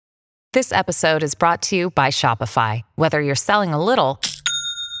This episode is brought to you by Shopify. Whether you're selling a little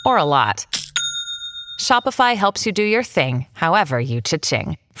or a lot, Shopify helps you do your thing, however you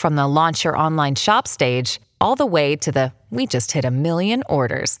cha-ching. From the launch your online shop stage, all the way to the we just hit 1 million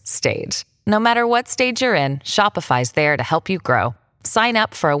orders stage. No matter what stage you're in, Shopify's there to help you grow. Sign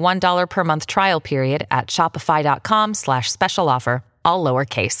up for a $1 per month trial period at shopify.com/special offer, all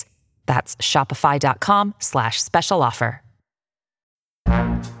lowercase. That's shopify.com/special offer.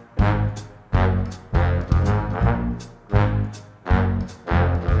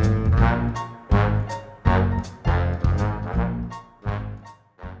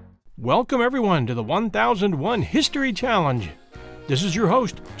 Welcome everyone to the 1001 History Challenge. This is your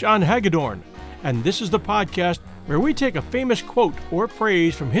host, John Hagedorn, and this is the podcast where we take a famous quote or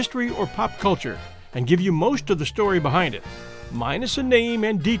phrase from history or pop culture and give you most of the story behind it, minus a name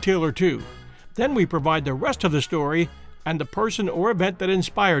and detail or two. Then we provide the rest of the story and the person or event that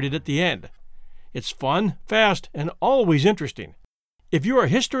inspired it at the end. It's fun, fast, and always interesting. If you're a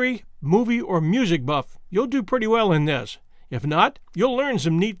history, movie, or music buff, you'll do pretty well in this. If not, you'll learn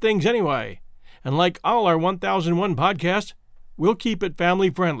some neat things anyway. And like all our 1001 podcasts, we'll keep it family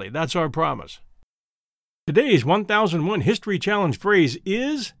friendly. That's our promise. Today's 1001 History Challenge phrase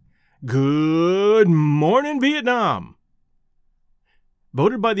is, Good Morning Vietnam.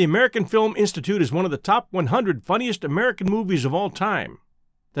 Voted by the American Film Institute as one of the top 100 funniest American movies of all time,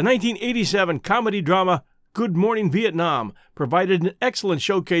 the 1987 comedy drama Good Morning Vietnam provided an excellent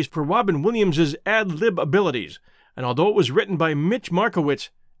showcase for Robin Williams' ad-lib abilities. And although it was written by Mitch Markowitz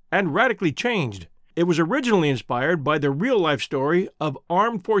and radically changed, it was originally inspired by the real-life story of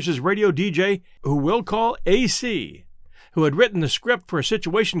Armed Forces radio DJ who we'll call AC, who had written the script for a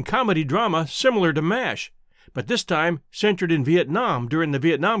situation comedy drama similar to MASH, but this time centered in Vietnam during the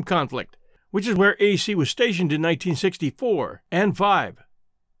Vietnam conflict, which is where AC was stationed in 1964 and 5.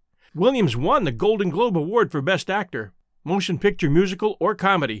 Williams won the Golden Globe Award for Best Actor, Motion Picture Musical, or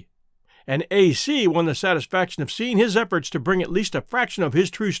Comedy, and AC won the satisfaction of seeing his efforts to bring at least a fraction of his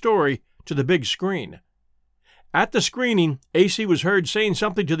true story to the big screen. At the screening, AC was heard saying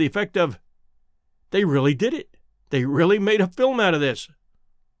something to the effect of, "They really did it. They really made a film out of this."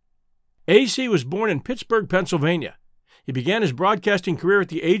 AC was born in Pittsburgh, Pennsylvania. He began his broadcasting career at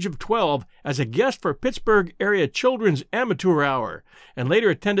the age of 12 as a guest for Pittsburgh area Children's Amateur Hour, and later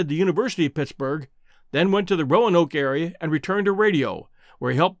attended the University of Pittsburgh, then went to the Roanoke area and returned to radio,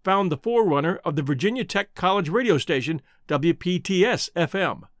 where he helped found the forerunner of the Virginia Tech College radio station,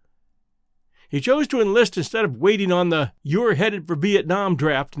 WPTS-FM. He chose to enlist instead of waiting on the "you're headed for Vietnam"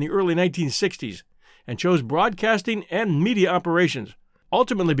 draft in the early 1960s, and chose broadcasting and media operations,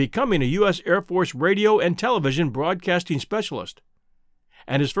 ultimately becoming a U.S. Air Force radio and television broadcasting specialist.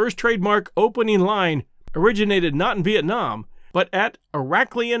 And his first trademark opening line originated not in Vietnam, but at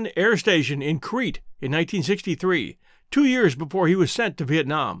Araklian Air Station in Crete in 1963, 2 years before he was sent to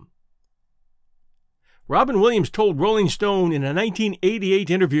Vietnam. Robin Williams told Rolling Stone in a 1988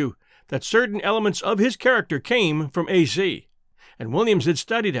 interview that certain elements of his character came from AC, and Williams had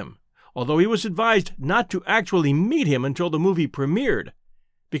studied him, although he was advised not to actually meet him until the movie premiered,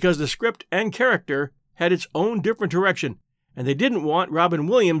 because the script and character had its own different direction, and they didn't want Robin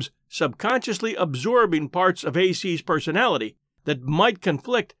Williams subconsciously absorbing parts of AC's personality that might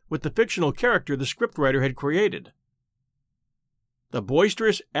conflict with the fictional character the scriptwriter had created. The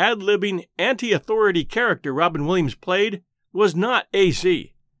boisterous, ad-libbing, anti-authority character Robin Williams played was not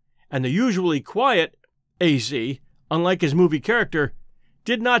AC, and the usually quiet AC, unlike his movie character,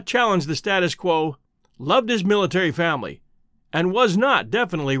 did not challenge the status quo, loved his military family, and was not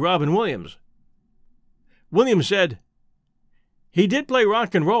definitely Robin Williams. Williams said, "He did play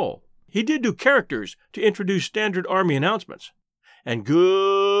rock and roll. He did do characters to introduce standard Army announcements, and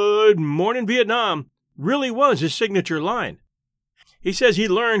Good Morning Vietnam really was his signature line. He says he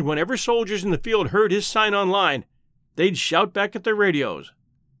learned whenever soldiers in the field heard his sign-on line, they'd shout back at their radios."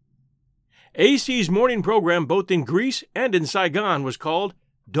 AC's morning program both in Greece and in Saigon was called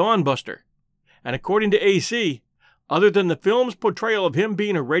Dawnbuster, and according to AC, other than the film's portrayal of him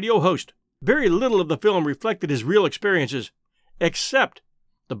being a radio host, very little of the film reflected his real experiences, except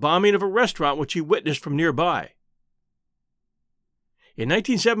the bombing of a restaurant which he witnessed from nearby. In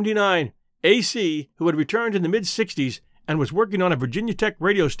 1979, AC, who had returned in the mid-60s and was working on a Virginia Tech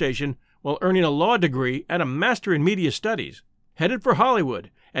radio station while earning a law degree and a master in media studies, headed for Hollywood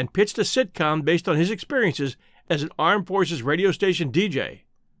and pitched a sitcom based on his experiences as an Armed Forces radio station DJ.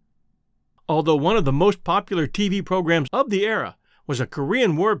 Although one of the most popular TV programs of the era was a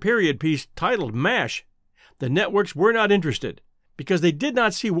Korean War period piece titled MASH, the networks were not interested because they did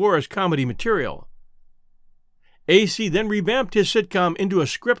not see war as comedy material. AC then revamped his sitcom into a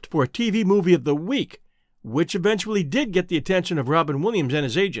script for a TV movie of the week, which eventually did get the attention of Robin Williams and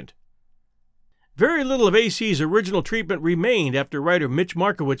his agent. Very little of AC's original treatment remained after writer Mitch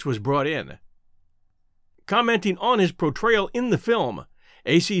Markowitz was brought in. Commenting on his portrayal in the film,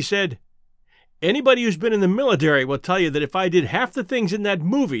 AC said, "Anybody who's been in the military will tell you that if I did half the things in that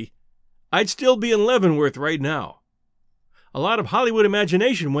movie, I'd still be in Leavenworth right now. A lot of Hollywood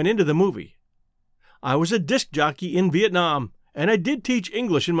imagination went into the movie. I was a disc jockey in Vietnam, and I did teach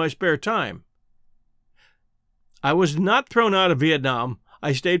English in my spare time. I was not thrown out of Vietnam.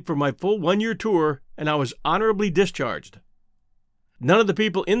 I stayed for my full 1-year tour, and I was honorably discharged. None of the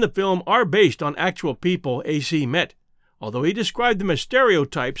people in the film are based on actual people AC met, although he described them as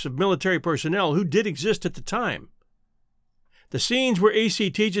stereotypes of military personnel who did exist at the time. The scenes where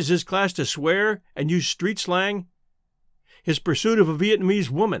AC teaches his class to swear and use street slang, his pursuit of a Vietnamese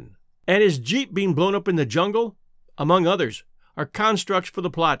woman, and his Jeep being blown up in the jungle, among others, are constructs for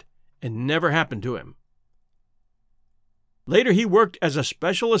the plot and never happened to him. Later, he worked as a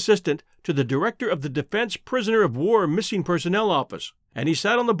special assistant to the director of the Defense Prisoner of War Missing Personnel Office, and he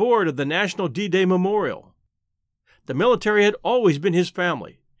sat on the board of the National D-Day Memorial. The military had always been his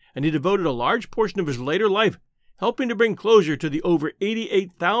family, and he devoted a large portion of his later life helping to bring closure to the over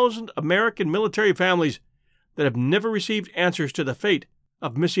 88,000 American military families that have never received answers to the fate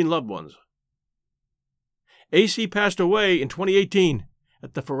of missing loved ones. AC passed away in 2018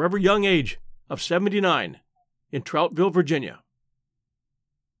 at the forever young age of 79 in Troutville, Virginia.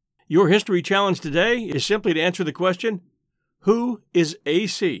 Your history challenge today is simply to answer the question, who is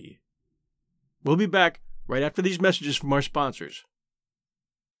AC? We'll be back right after these messages from our sponsors.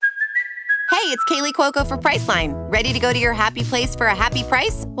 Hey, it's Kaylee Cuoco for Priceline. Ready to go to your happy place for a happy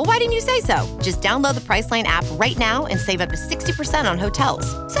price? Well, why didn't you say so? Just download the Priceline app right now and save up to 60% on hotels.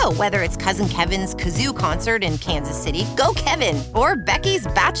 So whether it's Cousin Kevin's Kazoo Concert in Kansas City, go Kevin, or Becky's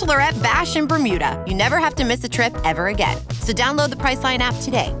Bachelorette Bash in Bermuda, you never have to miss a trip ever again. So download the Priceline app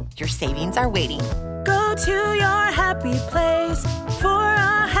today. Your savings are waiting. Go to your happy place for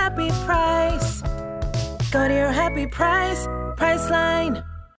a happy price. Go to your happy price, Priceline.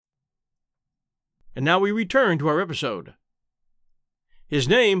 And now we return to our episode. His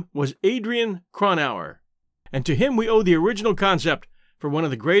name was Adrian Cronauer, and to him we owe the original concept for one of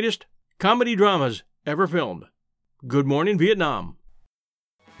the greatest comedy dramas ever filmed, Good Morning Vietnam.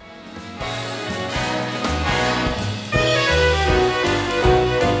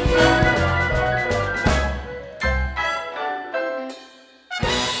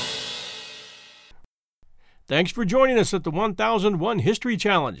 Thanks for joining us at the 1001 History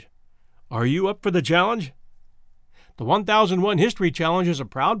Challenge. Are you up for the challenge? The 1001 History Challenge is a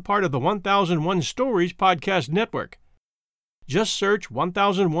proud part of the 1001 Stories podcast network. Just search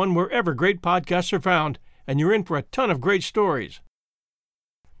 1001 wherever great podcasts are found, and you're in for a ton of great stories.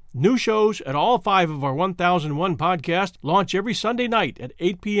 New shows at all 5 of our 1001 podcasts launch every Sunday night at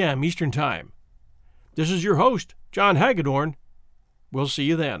 8 p.m. Eastern Time. This is your host, John Hagedorn. We'll see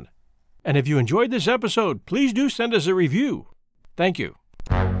you then. And if you enjoyed this episode, please do send us a review. Thank you.